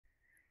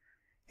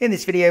In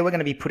this video, we're going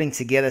to be putting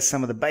together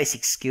some of the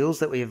basic skills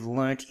that we have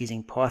learnt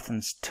using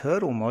Python's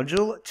turtle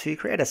module to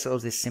create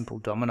ourselves this simple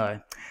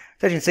domino.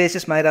 So as you can see, it's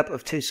just made up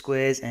of two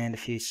squares and a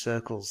few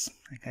circles.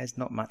 Okay, there's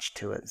not much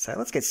to it. So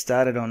let's get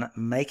started on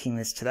making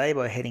this today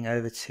by heading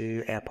over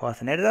to our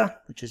Python editor,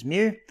 which is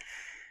new.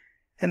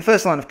 And the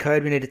first line of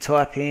code we need to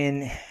type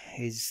in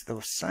is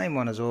the same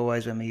one as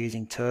always when we're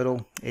using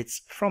turtle.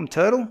 It's from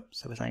turtle,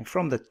 so we're saying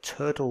from the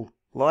turtle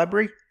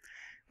library,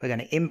 we're going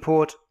to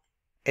import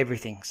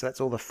everything. So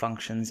that's all the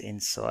functions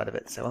inside of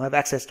it. So we'll have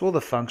access to all the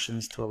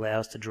functions to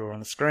allow us to draw on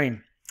the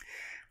screen.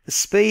 The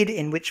speed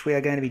in which we are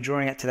going to be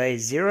drawing at today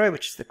is 0,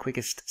 which is the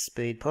quickest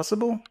speed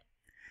possible.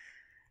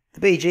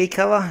 The BG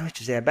color,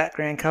 which is our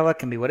background color,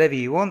 can be whatever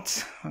you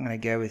want. I'm going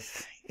to go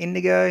with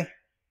indigo.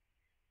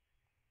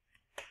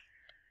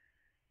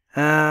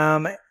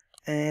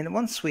 And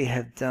once we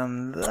have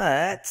done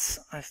that,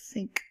 I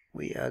think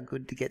we are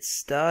good to get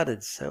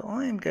started. So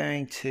I am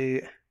going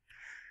to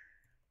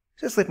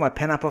just lift my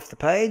pen up off the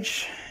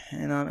page,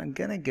 and I'm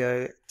going to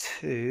go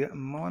to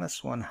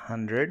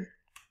 -100,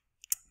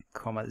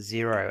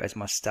 0 as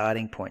my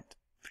starting point.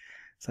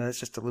 So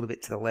that's just a little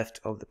bit to the left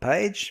of the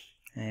page,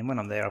 and when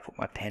I'm there I'll put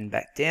my pen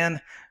back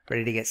down,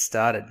 ready to get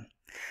started.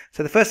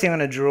 So the first thing I'm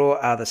going to draw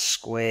are the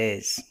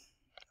squares.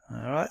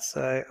 Alright,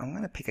 so I'm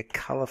going to pick a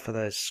colour for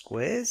those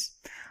squares.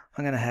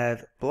 I'm going to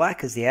have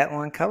black as the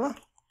outline colour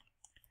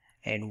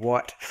and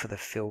white for the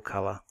fill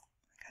colour.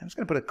 Okay, I'm just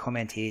going to put a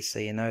comment here so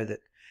you know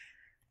that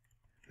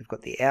we've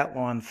got the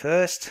outline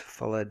first,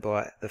 followed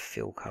by the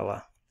fill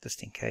colour,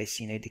 just in case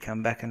you need to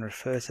come back and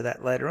refer to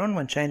that later on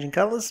when changing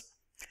colours.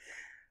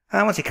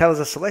 Once your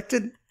colours are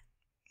selected,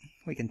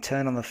 we can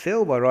turn on the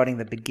fill by writing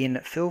the begin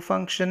fill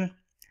function.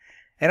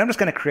 And I'm just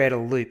going to create a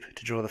loop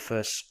to draw the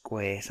first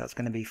square. So it's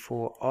going to be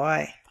for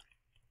I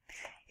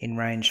in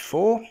range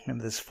 4.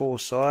 Remember, there's 4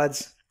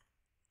 sides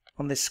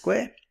on this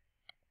square.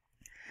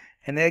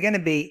 And they're going to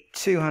be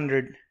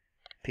 200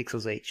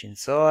 pixels each in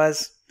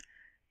size.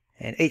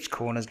 And each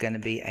corner is going to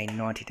be a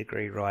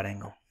 90-degree right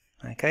angle.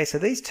 Okay, so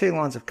these two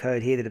lines of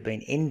code here that have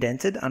been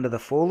indented under the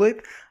for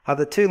loop are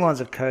the two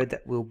lines of code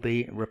that will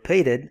be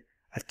repeated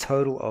a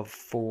total of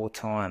 4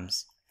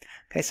 times.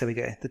 Okay, so we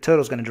go. The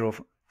turtle's going to draw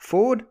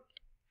forward,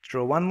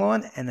 draw one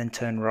line, and then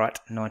turn right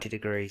 90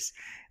 degrees.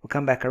 We'll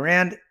come back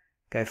around,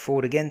 go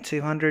forward again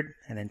 200,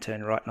 and then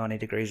turn right 90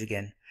 degrees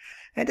again.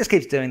 And it just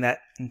keeps doing that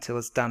until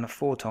it's done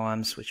 4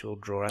 times, which will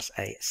draw us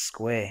a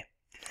square.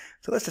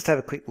 So let's just have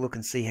a quick look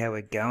and see how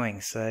we're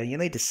going. So you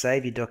need to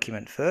save your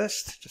document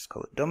first. Just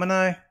call it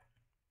Domino.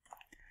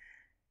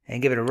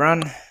 And give it a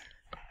run.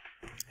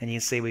 And you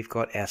can see we've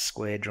got our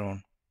square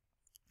drawn.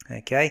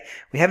 Okay.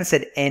 We haven't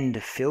said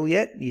end fill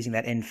yet, using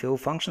that end fill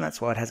function. That's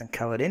why it hasn't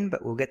colored in,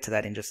 but we'll get to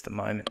that in just a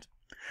moment.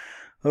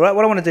 Alright,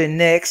 what I want to do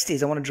next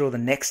is I want to draw the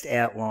next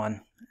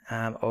outline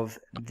of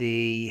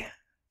the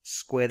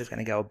square that's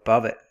going to go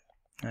above it.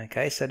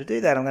 Okay, so to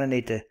do that I'm going to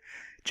need to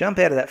jump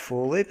out of that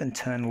for loop and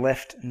turn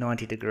left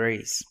 90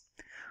 degrees.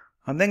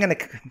 I'm then going to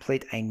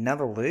complete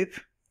another loop.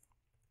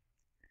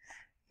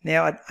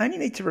 Now I only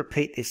need to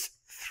repeat this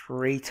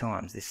 3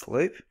 times, this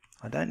loop.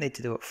 I don't need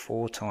to do it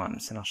 4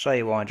 times, and I'll show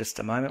you why in just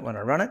a moment when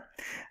I run it.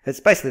 It's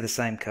basically the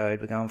same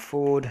code. We're going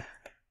forward,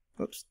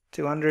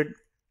 200,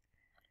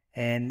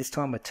 and this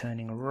time we're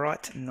turning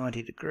right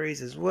 90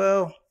 degrees as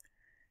well,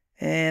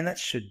 and that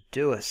should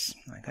do us.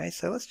 Okay,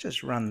 so let's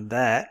just run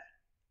that.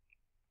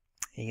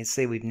 You can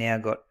see we've now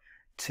got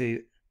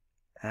 2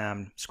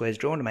 squares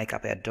drawn to make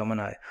up our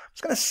domino. I'm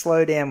just going to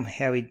slow down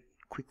how he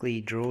quickly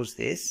draws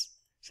this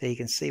so you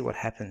can see what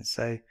happens.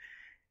 So it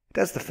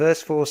does the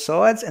first 4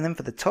 sides, and then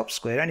for the top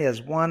square it only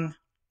does 1,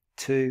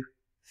 2,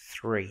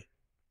 3.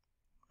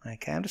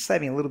 Okay, I'm just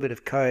saving a little bit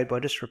of code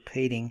by just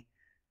repeating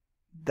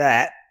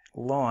that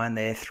line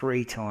there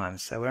 3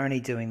 times. So we're only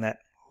doing that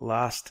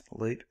last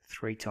loop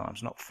 3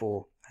 times, not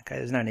 4. Okay,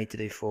 there's no need to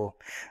do 4.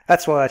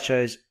 That's why I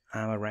chose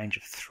a range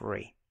of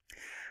 3.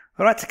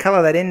 Alright, to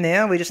colour that in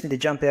now, we just need to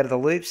jump out of the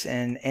loops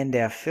and end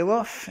our fill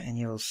off, and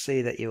you'll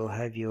see that you'll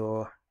have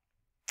your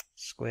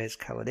squares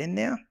coloured in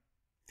now.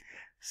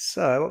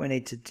 So what we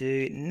need to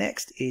do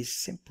next is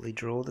simply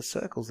draw the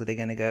circles that are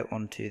going to go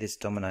onto this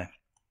domino.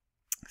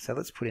 So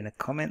let's put in a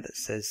comment that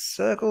says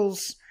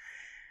circles.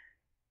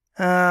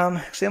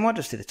 Actually, I might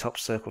just do the top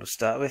circle to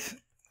start with,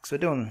 because we're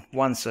doing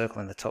one circle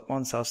in the top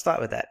one, so I'll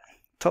start with that.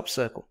 Top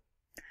circle.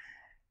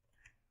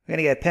 We're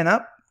going to go pen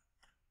up.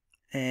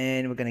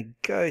 And we're going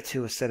to go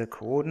to a set of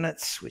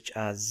coordinates which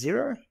are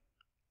 0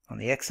 on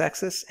the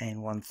x-axis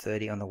and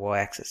 130 on the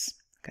y-axis.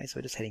 Okay, so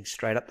we're just heading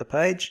straight up the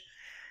page.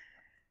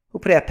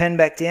 We'll put our pen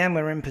back down,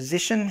 we're in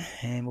position,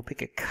 and we'll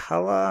pick a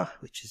colour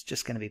which is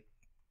just going to be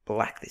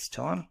black this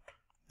time.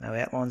 No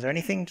outlines or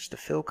anything, just a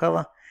fill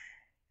colour.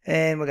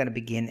 And we're going to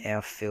begin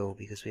our fill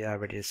because we are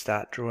ready to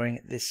start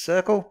drawing this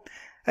circle.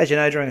 As you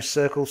know, drawing a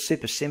circle is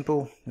super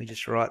simple. We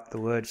just write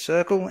the word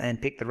circle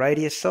and pick the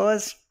radius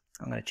size.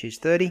 I'm going to choose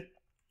 30.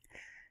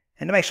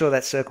 And to make sure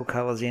that circle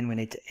colours in, we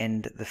need to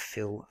end the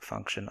fill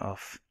function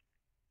off.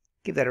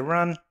 Give that a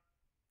run.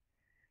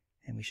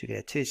 And we should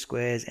get 2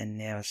 squares, and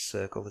now a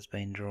circle has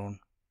been drawn.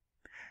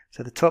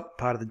 So the top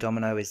part of the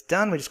domino is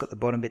done. We've just got the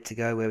bottom bit to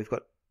go where we've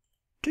got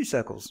 2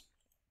 circles.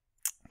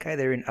 Okay,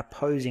 they're in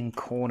opposing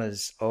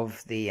corners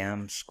of the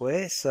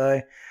square.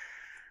 So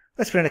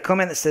let's put in a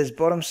comment that says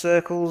bottom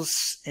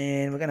circles,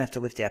 and we're going to have to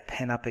lift our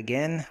pen up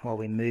again while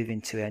we move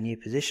into our new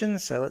position.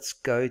 So let's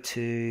go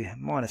to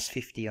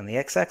 -50 on the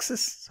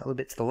x-axis, so a little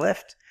bit to the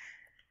left,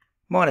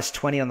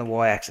 -20 on the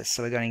y-axis.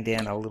 So we're going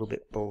down a little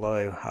bit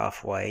below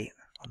halfway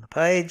on the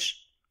page.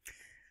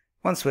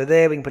 Once we're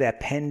there, we can put our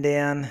pen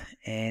down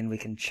and we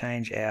can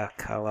change our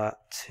color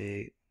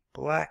to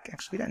black.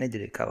 Actually, we don't need to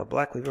do color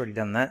black. We've already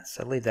done that,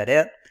 so leave that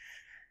out.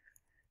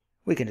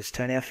 We can just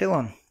turn our fill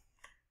on.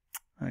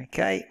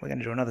 Okay, we're going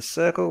to draw another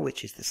circle,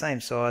 which is the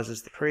same size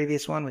as the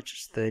previous one, which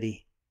is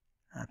 30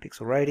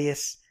 pixel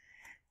radius,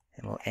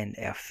 and we'll end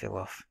our fill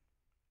off.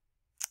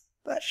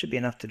 That should be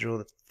enough to draw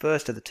the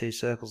first of the 2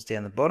 circles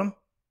down the bottom.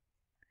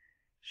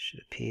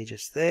 Should appear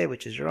just there,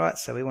 which is right.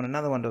 So we want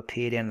another one to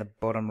appear down the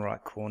bottom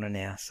right corner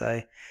now.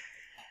 So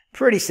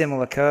pretty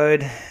similar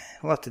code.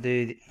 We'll have to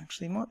do,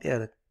 actually might be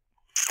able to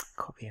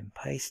copy and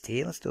paste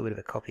here. Let's do a bit of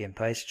a copy and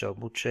paste job.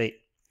 We'll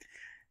cheat.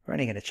 We're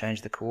only going to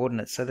change the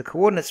coordinates. So the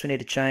coordinates we need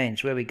to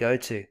change, where we go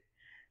to.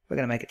 We're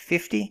going to make it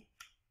 50.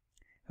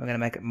 We're going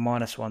to make it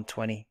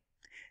 -120.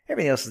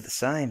 Everything else is the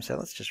same, so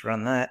let's just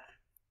run that.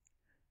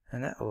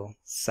 And that will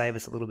save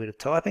us a little bit of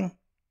typing.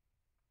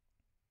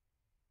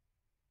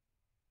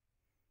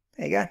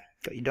 There you go,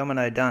 got your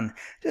domino done.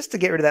 Just to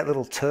get rid of that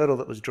little turtle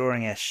that was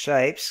drawing our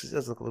shapes, it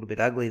does look a little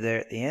bit ugly there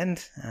at the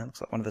end. Looks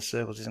like one of the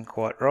circles isn't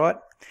quite right.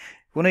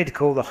 We'll need to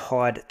call the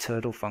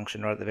hideturtle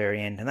function right at the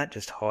very end, and that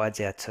just hides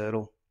our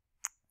turtle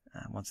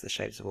once the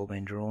shapes have all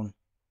been drawn.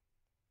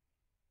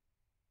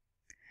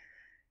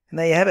 And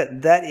there you have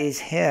it. That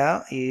is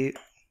how you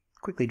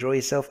quickly draw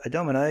yourself a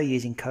domino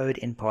using code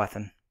in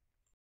Python.